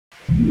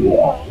Hey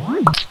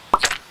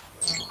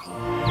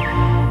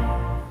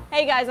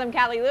guys, I'm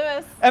Callie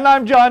Lewis. And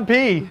I'm John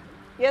P.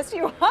 Yes,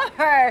 you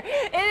are.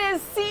 It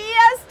is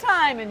CES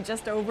time in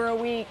just over a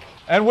week.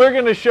 And we're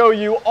going to show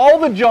you all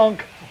the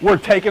junk we're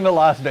taking to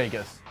Las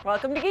Vegas.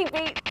 Welcome to Geek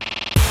Beat.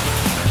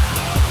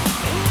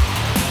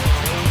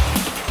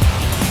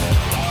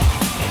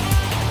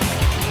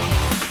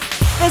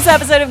 This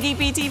episode of Geek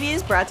Beat TV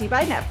is brought to you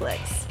by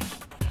Netflix.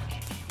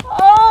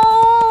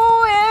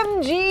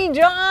 OMG,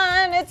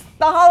 John, it's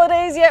the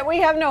holidays, yet we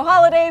have no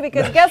holiday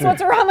because guess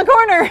what's around the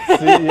corner?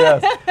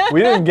 CES.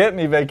 We didn't get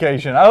any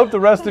vacation. I hope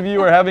the rest of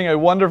you are having a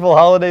wonderful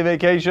holiday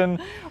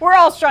vacation. We're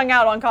all strung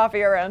out on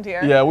coffee around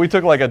here. Yeah, we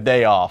took like a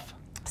day off.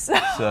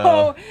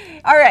 So,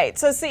 all right,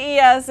 so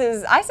CES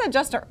is, I said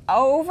just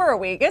over a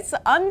week. It's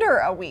under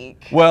a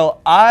week.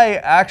 Well, I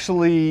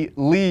actually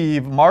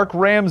leave, Mark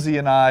Ramsey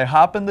and I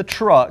hop in the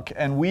truck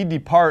and we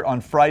depart on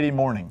Friday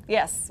morning.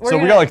 Yes. So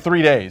we got like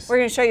 3 days. We're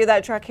going to show you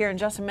that truck here in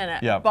just a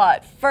minute. Yeah.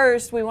 But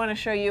first, we want to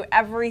show you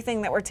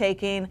everything that we're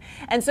taking.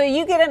 And so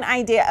you get an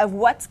idea of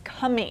what's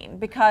coming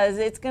because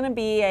it's going to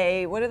be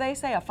a, what do they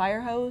say, a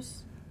fire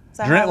hose?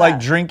 Like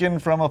drinking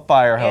from a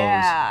fire hose.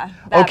 Yeah.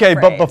 Okay,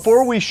 phrase. but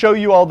before we show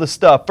you all the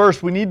stuff,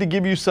 first we need to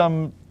give you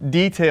some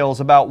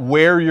details about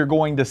where you're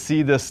going to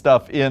see this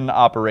stuff in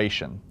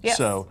operation. Yes.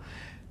 So,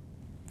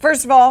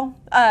 first of all,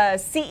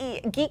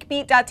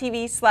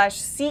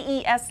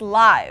 geekbeat.tv/CES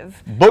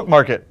Live.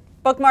 bookmark it.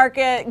 Bookmark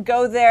it,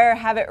 go there,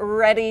 have it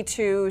ready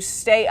to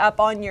stay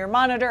up on your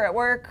monitor at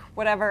work,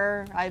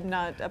 whatever. I'm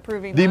not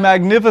approving The that.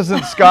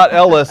 magnificent Scott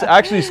Ellis,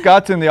 actually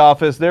Scott's in the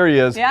office, there he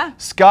is. Yeah.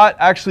 Scott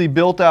actually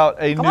built out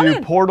a new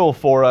portal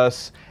for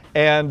us,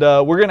 and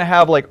we're gonna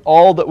have like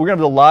we're gonna have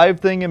the live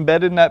thing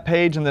embedded in that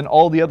page and then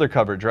all the other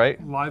coverage,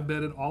 right? Live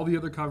bedded, all the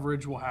other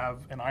coverage. We'll have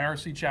an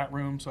IRC chat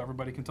room so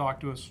everybody can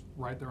talk to us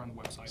right there on the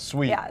website.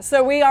 Sweet. Yeah,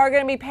 so we are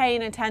going to be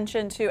paying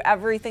attention to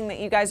everything that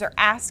you guys are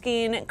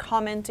asking,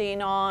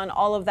 commenting on,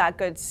 all of that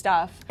good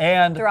stuff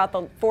And throughout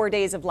the 4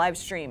 days of live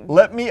stream.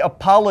 let me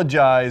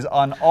apologize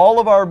on all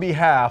of our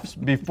behalfs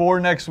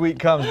before next week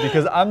comes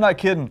because I'm not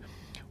kidding.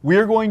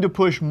 We're going to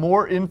push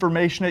more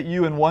information at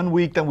you in 1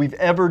 week than we've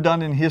ever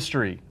done in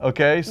history,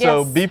 okay? So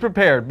Yes. be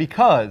prepared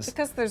because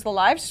there's the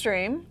live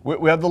stream.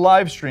 we have the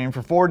live stream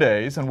for 4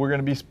 days and we're going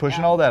to be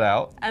pushing all that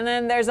out. And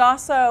then there's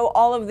also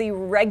all of the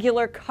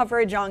regular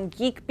coverage on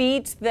Geek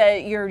Beat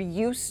that you're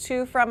used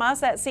to from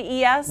us at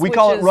CES. We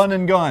call it run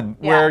and gun,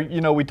 where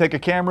we take a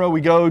camera,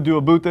 we go do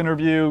a booth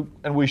interview,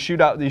 and we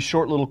shoot out these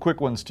short little quick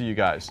ones to you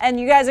guys. And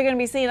you guys are going to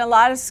be seeing a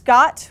lot of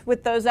Scott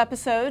with those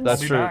episodes.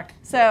 That's true. Back.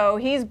 So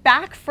he's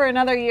back for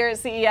another year at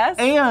CES.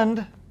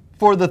 And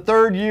for the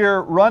 3rd year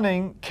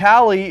running,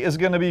 Callie is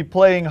going to be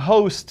playing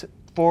host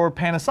for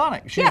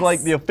Panasonic. She's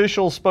like the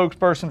official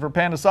spokesperson for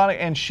Panasonic,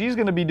 and she's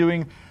going to be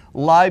doing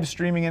live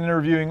streaming and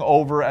interviewing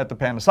over at the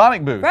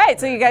Panasonic booth. Right,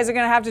 so you guys are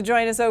going to have to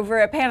join us over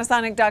at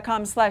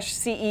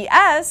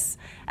panasonic.com/CES,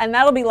 and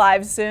that'll be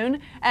live soon.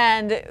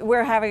 And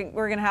we're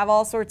going to have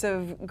all sorts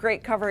of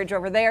great coverage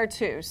over there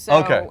too.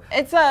 So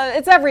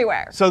it's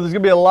everywhere. So there's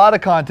going to be a lot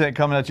of content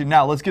coming at you.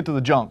 Now let's get to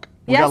the junk.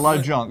 We got a lot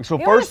of junk. So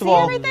first of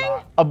all,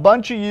 a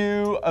lot of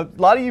you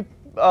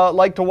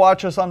like to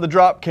watch us on the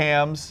drop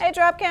cams. Hey,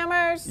 drop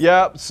cammers.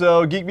 Yep,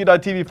 so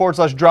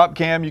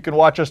geekbeat.tv/dropcam, you can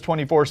watch us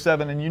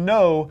 24/7, and you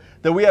know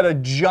that we had a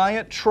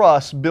giant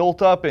truss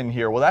built up in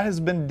here. Well, that has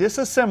been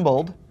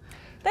disassembled.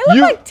 They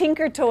look like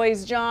Tinker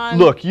Toys, John.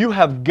 Look, you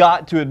have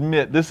got to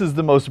admit, this is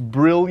the most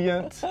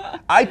brilliant.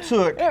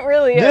 It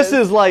really is. This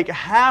is like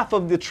half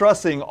of the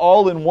trussing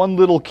all in one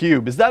little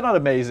cube. Is that not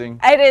amazing?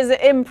 It is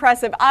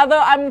impressive.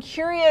 Although I'm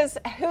curious,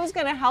 who's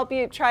going to help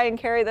you try and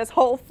carry this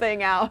whole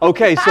thing out?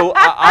 Okay, so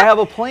I have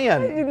a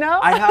plan.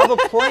 No? I have a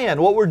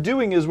plan. What we're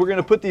doing is we're going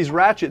to put these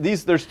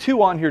there's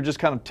 2 on here just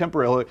kind of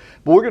temporarily,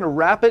 but we're going to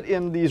wrap it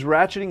in these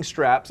ratcheting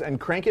straps and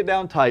crank it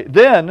down tight.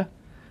 Then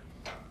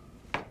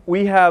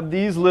we have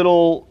these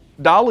little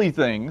dolly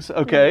things,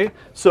 okay?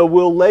 So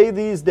we'll lay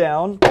these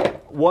down,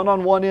 one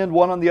on one end,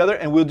 one on the other,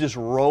 and we'll just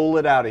roll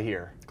it out of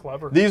here.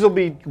 Clever. These will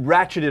be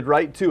ratcheted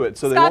right to it,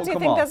 so they won't come off. Scott, do you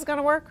think that's going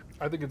to work?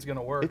 I think it's going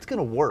to work. It's going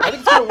to work. I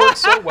think it's going to work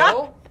so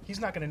well,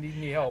 he's not going to need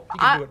any help. He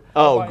can do it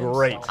all by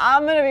great. himself.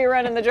 I'm going to be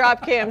running the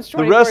drop cams 24/7.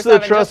 The rest of the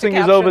trussing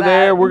is over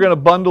there. That. We're going to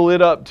bundle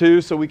it up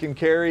too so we can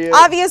carry it.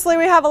 Obviously,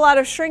 we have a lot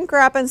of shrink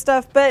wrap and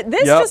stuff, but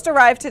this just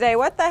arrived today.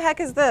 What the heck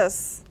is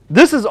this?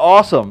 This is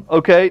awesome,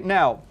 okay?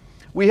 Now,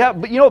 we have,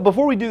 but you know what,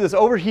 before we do this,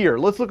 over here,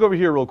 let's look over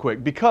here real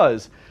quick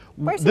because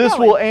this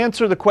will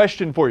answer the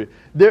question for you.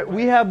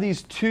 We have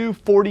these 2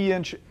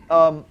 40-inch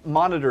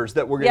monitors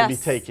that we're going to be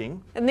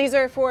taking. And these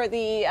are for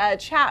the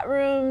chat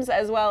rooms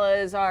as well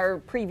as our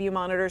preview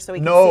monitors so we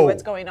can see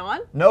what's going on?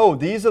 No,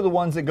 these are the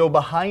ones that go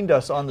behind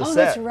us on the set,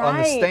 that's right. on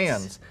the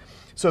stands.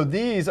 So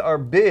these are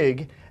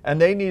big and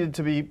they needed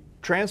to be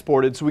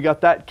transported, so we got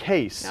that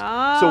case. So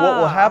what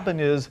will happen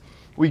is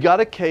we got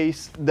a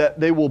case that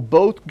they will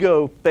both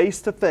go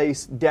face to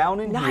face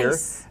down in here,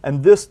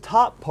 and this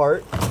top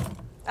part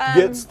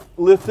gets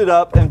lifted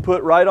up and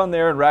put right on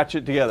there and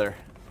ratchet together.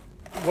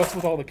 What's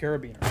with all the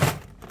carabiners?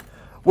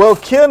 Well,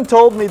 Ken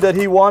told me that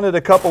he wanted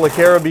a couple of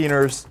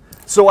carabiners,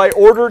 So I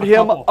ordered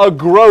him a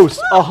gross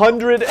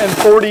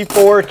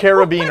 144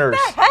 carabiners.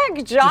 What the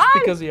heck, John? Just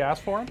because he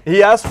asked for him?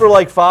 He asked for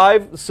like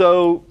 5,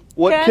 so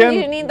what Ken, do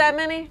you need that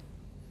many?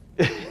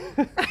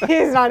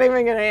 He's not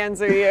even going to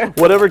answer you.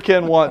 Whatever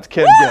Ken wants,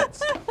 Ken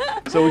gets.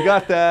 So we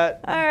got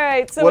that. All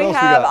right, so What we else we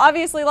have got?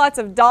 obviously lots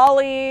of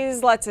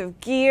dollies, lots of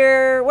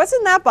gear. What's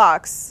in that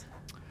box?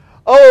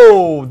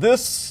 Oh,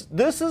 this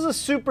is a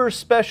super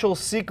special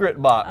secret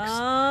box.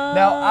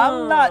 Now,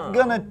 I'm not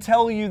going to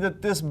tell you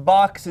that this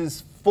box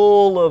is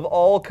full of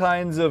all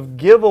kinds of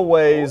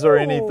giveaways or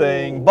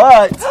anything,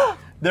 but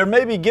there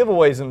may be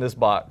giveaways in this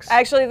box.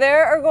 Actually,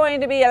 there are going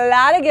to be a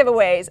lot of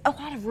giveaways, a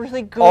lot of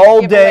really good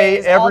All giveaways. day,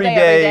 every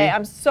day.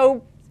 I'm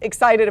so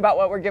excited about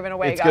what we're giving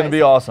away, It's guys. going to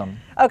be awesome.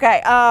 Okay,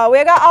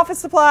 we got office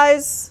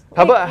supplies.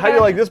 How do you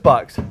like this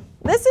box?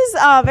 This is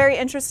very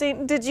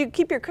interesting. Did you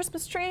keep your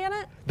Christmas tree in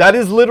it? That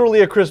is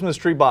literally a Christmas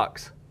tree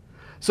box.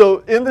 So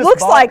in this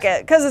Looks box, like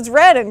it, because it's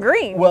red and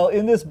green. Well,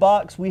 in this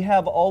box, we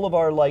have all of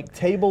our like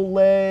table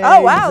legs.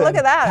 Oh, wow, look and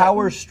at that.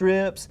 Power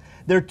strips.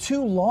 They're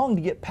too long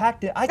to get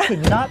packed in. I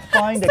could not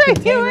find a So you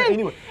container went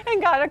anywhere. and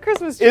got a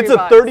Christmas tree It's a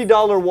box. $30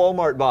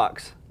 Walmart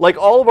box. Like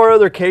all of our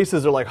other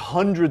cases are like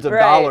hundreds of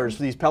Right. dollars,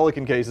 these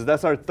Pelican cases.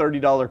 That's our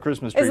 $30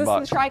 Christmas tree Is this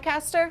box. the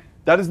TriCaster?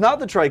 That is not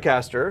the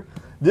TriCaster.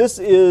 This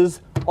is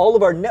all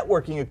of our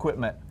networking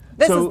equipment.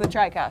 This So is the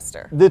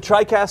TriCaster. the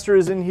TriCaster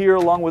is in here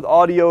along with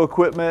audio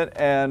equipment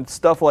and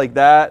stuff like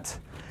that. So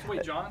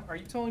wait, John, are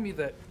you telling me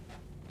that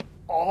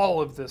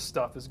all of this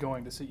stuff is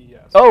going to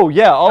CES? Oh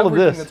yeah, all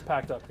Everything of this. that's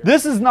packed up here.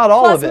 This is not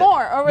all Plus of it.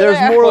 more over There's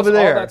there. more Plus over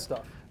there. all that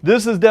stuff.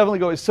 This is definitely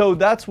going. So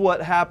that's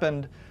what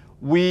happened.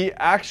 We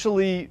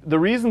actually, the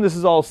reason this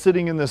is all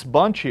sitting in this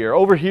bunch here,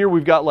 over here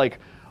we've got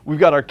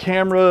our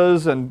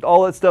cameras and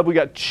all that stuff. We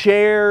got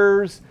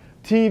chairs,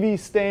 TV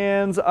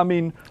stands. I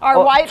mean,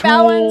 Our white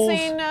tools.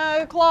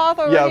 balancing cloth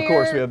over Yeah, here. of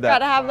course we have that.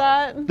 Gotta have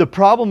that. The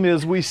problem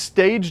is we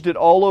staged it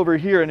all over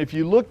here, and if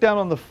you look down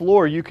on the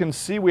floor, you can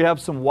see we have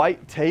some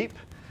white tape.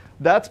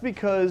 That's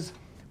because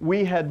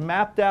we had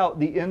mapped out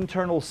the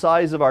internal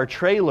size of our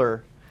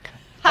trailer,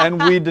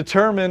 and we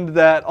determined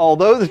that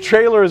although the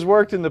trailer has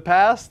worked in the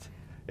past,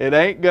 it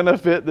ain't gonna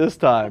fit this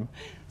time.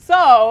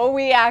 So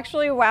we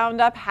actually wound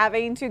up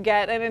having to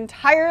get an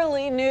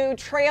entirely new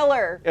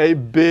trailer. A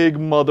big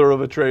mother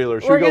of a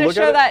trailer. Should We're we go going to look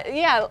show at it? that.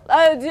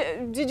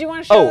 Yeah. Did you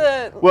want to show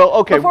the? well,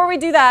 okay. Before we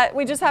do that,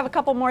 we just have a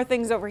couple more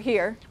things over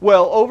here.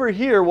 Well, over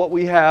here, what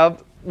we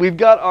have, we've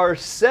got our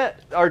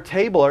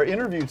table, our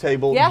interview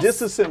table, Yes.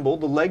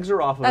 disassembled. The legs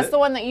are off of That's it. the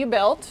one that you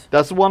built.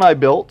 That's the one I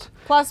built.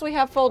 Plus, we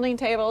have folding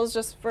tables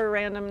just for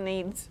random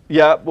needs.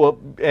 Yeah, well,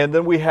 and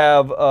then we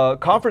have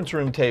conference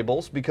room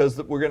tables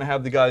because we're going to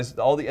have the guys,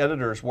 all the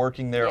editors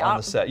working there on Yeah.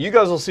 the set. You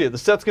guys will see it. The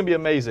set's going to be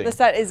amazing. The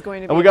set is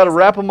going to be. And we got to amazing.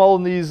 wrap them all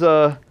in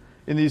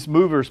these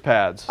movers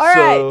pads. All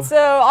right, so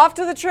off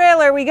to the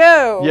trailer we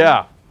go.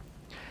 Yeah.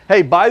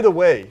 Hey, by the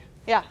way,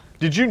 Yeah.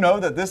 did you know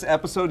that this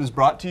episode is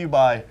brought to you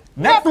by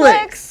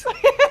Netflix?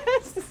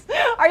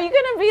 Are you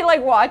going to be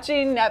like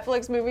watching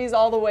Netflix movies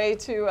all the way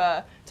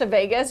to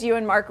Vegas, you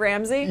and Mark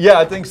Ramsey? Yeah,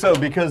 I think so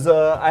because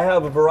I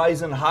have a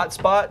Verizon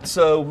hotspot,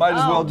 so might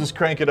as well just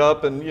crank it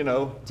up and, you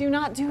know. Do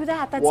not do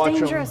that. That's Watch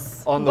 'em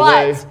dangerous. on the but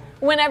way.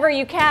 whenever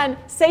you can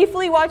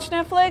safely watch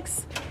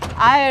Netflix,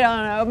 I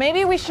don't know.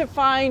 Maybe we should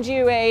find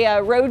you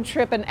a road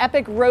trip, an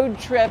epic road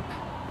trip.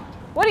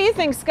 What do you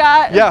think,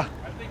 Scott? Yeah,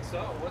 I think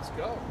so. Let's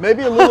go.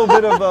 maybe a little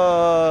bit of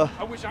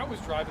I wish I was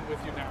driving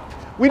with you now.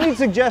 We need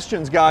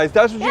suggestions, guys.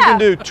 That's what you Yeah. can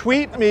do.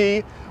 Tweet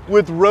me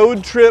with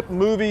road trip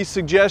movie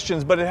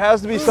suggestions, but it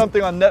has to be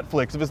something on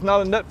Netflix. If it's not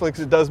on Netflix,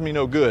 it does me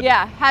no good.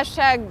 Yeah.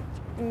 Hashtag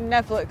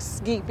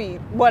Netflix, Geek Beat,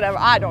 whatever.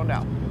 I don't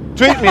know.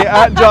 Tweet me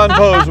at John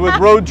Pose with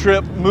road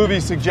trip movie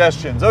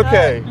suggestions.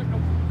 Okay.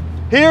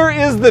 Here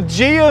is the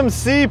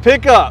GMC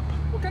pickup.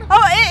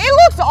 Oh, it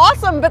looks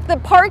awesome, but the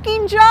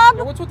parking job?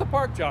 Yeah, what's with the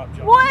park job,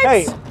 John? What?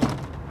 Hey,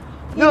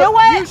 You know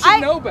what? You should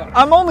know better.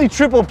 I'm only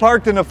triple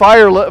parked in a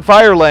fire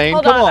lane.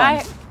 Hold Come on.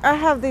 on. I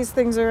have these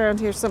things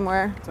around here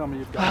somewhere. Tell me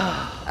you've got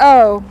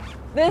Oh,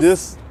 this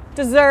This-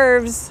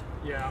 deserves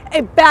it. Yeah.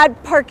 a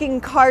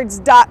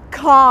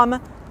badparkingcards.com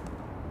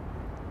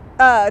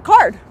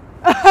card.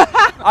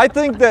 I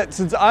think that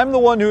since I'm the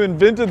one who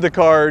invented the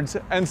cards,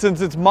 and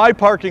since it's my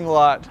parking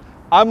lot,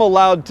 I'm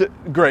allowed to.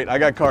 Great, I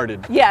got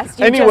carded. Yes,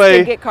 you Anyway, just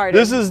did get carded.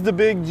 this is the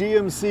big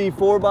GMC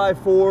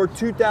 4x4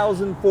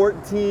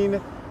 2014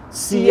 Sierra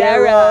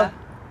Sierra.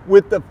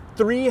 with the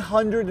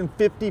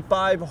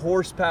 355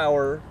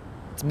 horsepower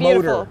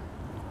beautiful. motor.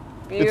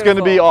 It's going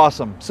to be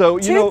awesome. So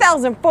you know,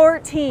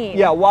 2014.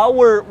 yeah. While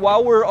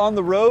we're on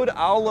the road,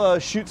 I'll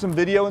shoot some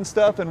video and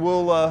stuff, and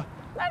we'll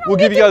give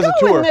get you guys to a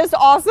go tour. in this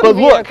awesome but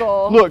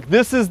vehicle. look,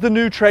 this is the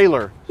new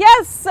trailer.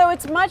 Yes, so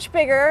it's much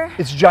bigger.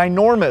 It's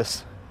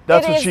ginormous.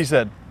 That's It what is. she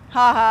said.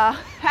 Haha.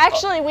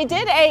 Actually, we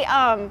did a,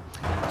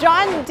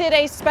 John did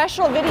a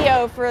special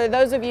video for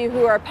those of you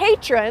who are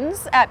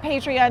patrons at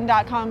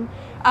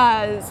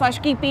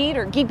patreon.com/geekbeat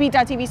or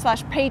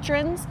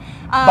geekbeat.tv/patrons.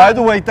 By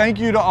the way, thank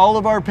you to all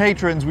of our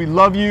patrons. We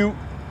love you.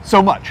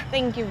 so much.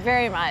 Thank you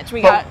very much.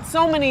 We But- got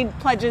so many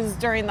pledges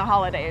during the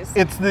holidays.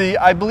 It's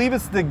I believe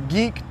it's the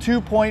Geek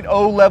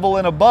 2.0 level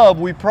and above.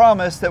 We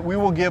promise that we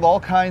will give all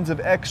kinds of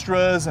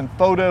extras and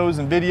photos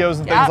and videos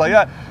and things Yep. like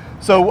that.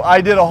 So I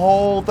did a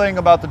whole thing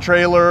about the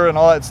trailer and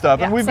all that stuff,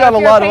 Yeah, and we've so got if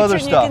a you're lot of patron, other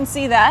stuff. You can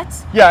see that.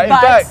 Yeah, in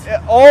but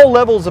fact, all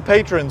levels of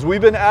patrons.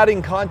 We've been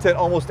adding content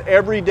almost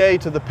every day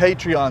to the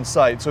Patreon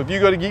site. So if you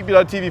go to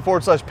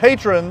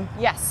geekbeat.tv/patron,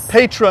 yes.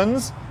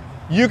 patrons,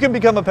 you can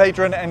become a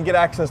patron and get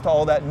access to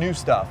all that new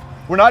stuff.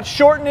 We're not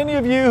shorting any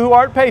of you who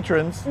aren't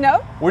patrons.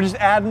 No. We're just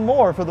adding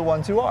more for the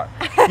ones who are.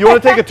 You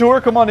want to take a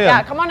tour? Come on in.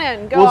 Yeah, come on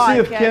in. Go we'll on, see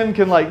if Ken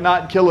can like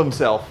not kill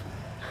himself.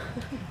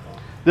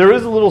 There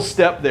is a little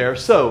step there.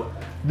 So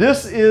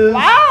this is.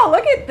 Wow,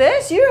 look at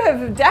this. You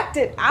have decked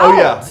it out. Oh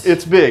yeah,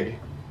 it's big.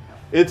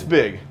 It's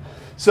big.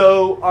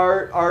 So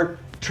our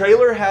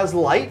trailer has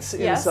lights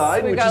Yes,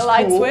 inside, we've which got is a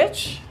light cool.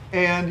 switch.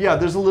 And yeah,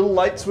 there's a little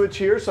light switch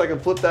here, so I can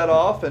flip that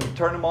off and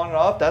turn them on and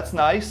off. That's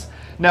nice.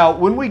 Now,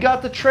 when we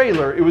got the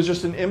trailer, it was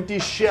just an empty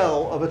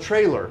shell of a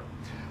trailer.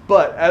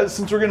 But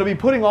since we're going to be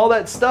putting all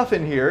that stuff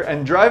in here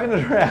and driving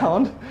it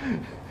around,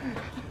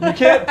 you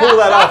can't pull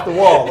that off the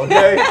wall,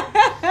 okay?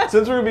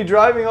 Since we're going to be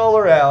driving all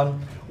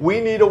around, we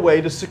need a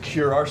way to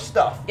secure our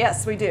stuff.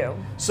 Yes, we do.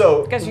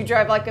 So, Because you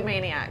drive like a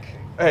maniac.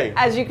 hey,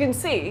 As you can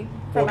see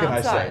from what can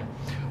outside. I say?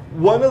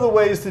 One of the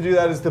ways to do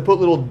that is to put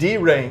little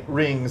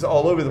D-rings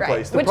all over the Right.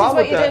 place. The Which is problem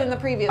what with you that- did in the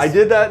previous. I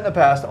did that in the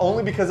past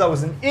only because I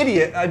was an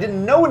idiot and I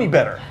didn't know any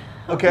better,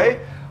 okay?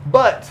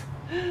 But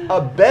a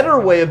better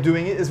way of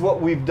doing it is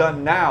what we've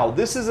done now.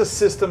 This is a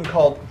system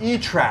called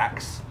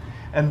E-Tracks,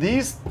 and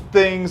these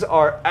things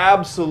are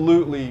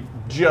absolutely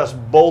just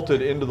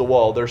bolted into the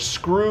wall. They're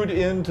screwed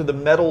into the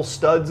metal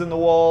studs in the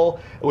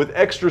wall with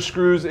extra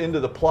screws into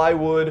the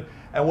plywood.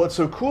 And what's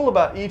so cool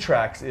about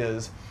E-Tracks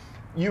is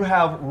you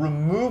have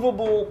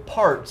removable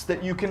parts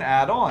that you can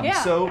add on.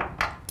 Yeah. So,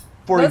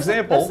 for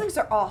example, those things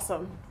are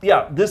awesome.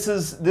 yeah, this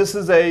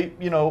is a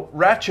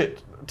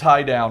ratchet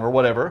tie down or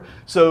whatever.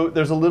 So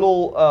there's a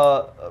little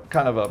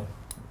kind of a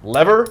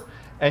lever,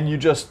 and you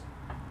just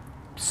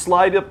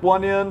slide up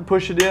one end,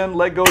 push it in,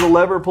 let go of the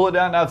lever, pull it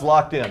down. Now it's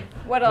locked in.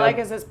 What I like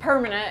is it's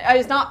permanent.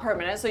 It's not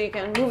permanent, so you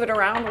can move it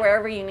around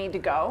wherever you need to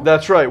go.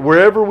 That's right,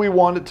 wherever we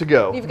want it to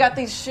go. You've got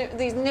these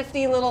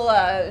nifty little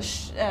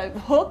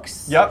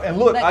hooks. Yep, and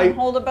look, that can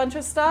hold a bunch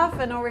of stuff,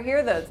 and over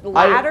here the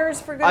ladders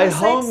for goodness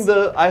sakes.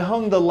 I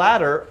hung the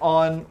ladder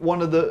on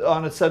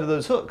on a set of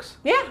those hooks.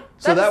 Yeah,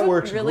 So that that's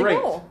works really great.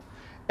 cool.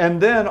 And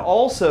then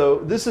also,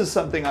 this is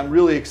something I'm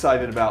really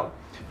excited about.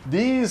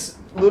 These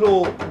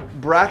little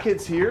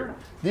brackets here,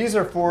 these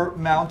are for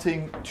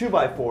mounting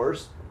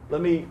 2x4s.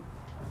 Let me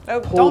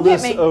pull Don't hit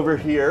this me. over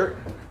here.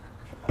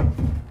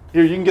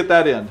 Here, you can get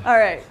that in. All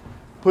right.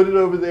 Put it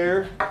over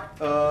there.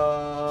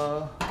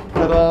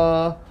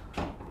 Ta-da,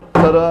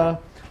 ta-da.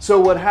 So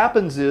what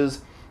happens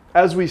is,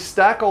 as we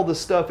stack all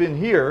this stuff in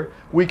here,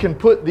 we can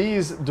put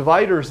these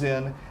dividers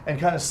in and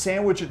kind of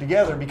sandwich it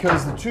together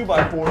because the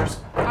 2x4s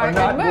are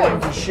not going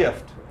to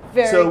shift.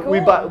 Very so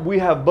cool. we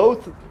have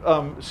both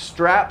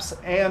straps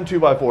and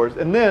 2x4s.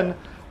 And then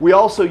we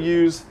also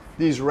use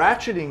these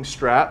ratcheting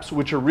straps,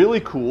 which are really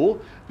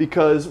cool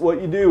because what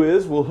you do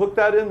is we'll hook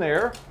that in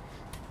there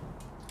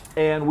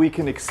and we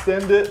can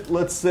extend it,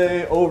 let's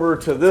say, over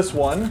to this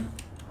one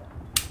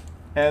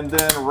and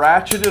then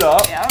ratchet it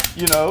up,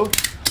 Yep.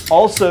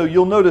 Also,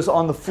 you'll notice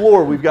on the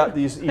floor we've got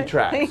these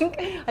E-tracks.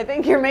 I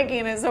think you're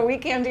making it so we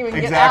can't even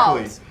get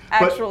Exactly. out.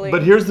 Actually.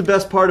 But here's the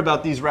best part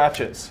about these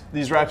ratchets,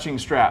 these ratcheting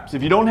straps.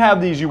 If you don't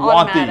have these, you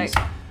want Automatic.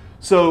 these.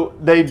 So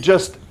they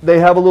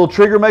have a little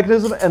trigger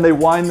mechanism and they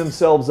wind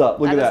themselves up.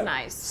 Look That at is that.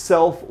 nice.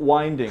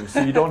 Self-winding.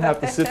 So you don't have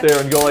to sit there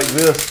and go like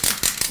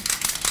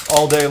this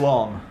all day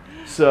long.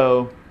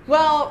 So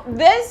Well,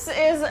 this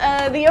is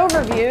the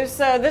overview.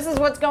 So this is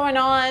what's going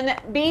on.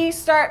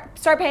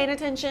 Start paying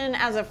attention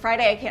as of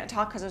Friday. I can't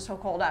talk because it's so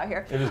cold out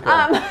here. It is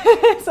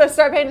cold. So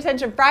start paying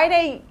attention.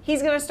 Friday,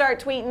 he's going to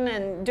start tweeting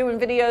and doing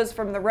videos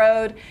from the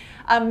road.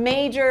 A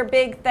major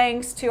big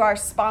thanks to our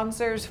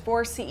sponsors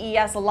for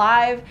CES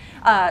Live,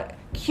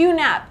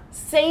 QNAP,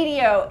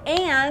 Sadio,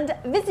 and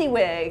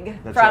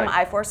VisiWig That's from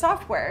right. i4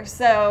 Software.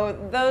 So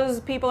those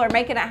people are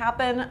making it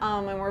happen,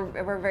 and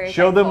we're very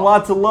show them thankful.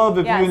 lots of love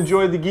if Yes. you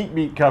enjoyed the Geek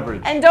Beat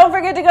coverage. And don't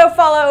forget to go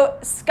follow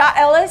Scott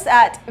Ellis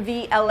at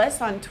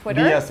VEllis on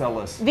Twitter. VS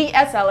Ellis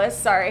VS Ellis,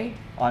 sorry.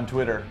 on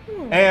Twitter.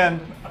 And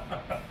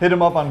hit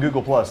him up on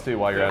Google Plus too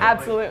while you're at it.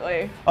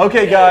 Absolutely.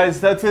 Okay,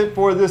 guys, that's it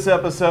for this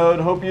episode.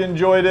 Hope you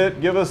enjoyed it.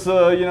 Give us,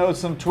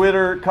 some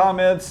Twitter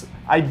comments.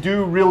 I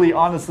do really,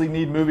 honestly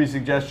need movie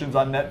suggestions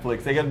on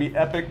Netflix. They got to be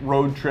epic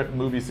road trip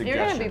movie You're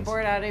suggestions. going to be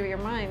bored out of your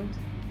mind.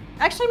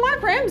 Actually,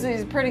 Mark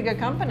Ramsey's pretty good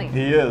company.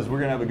 He is. We're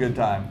gonna have a good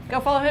time. Go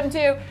follow him too.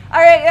 All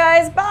right,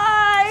 guys.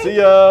 Bye. See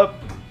ya.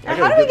 Now,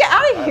 how do we get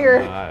out of here?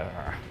 I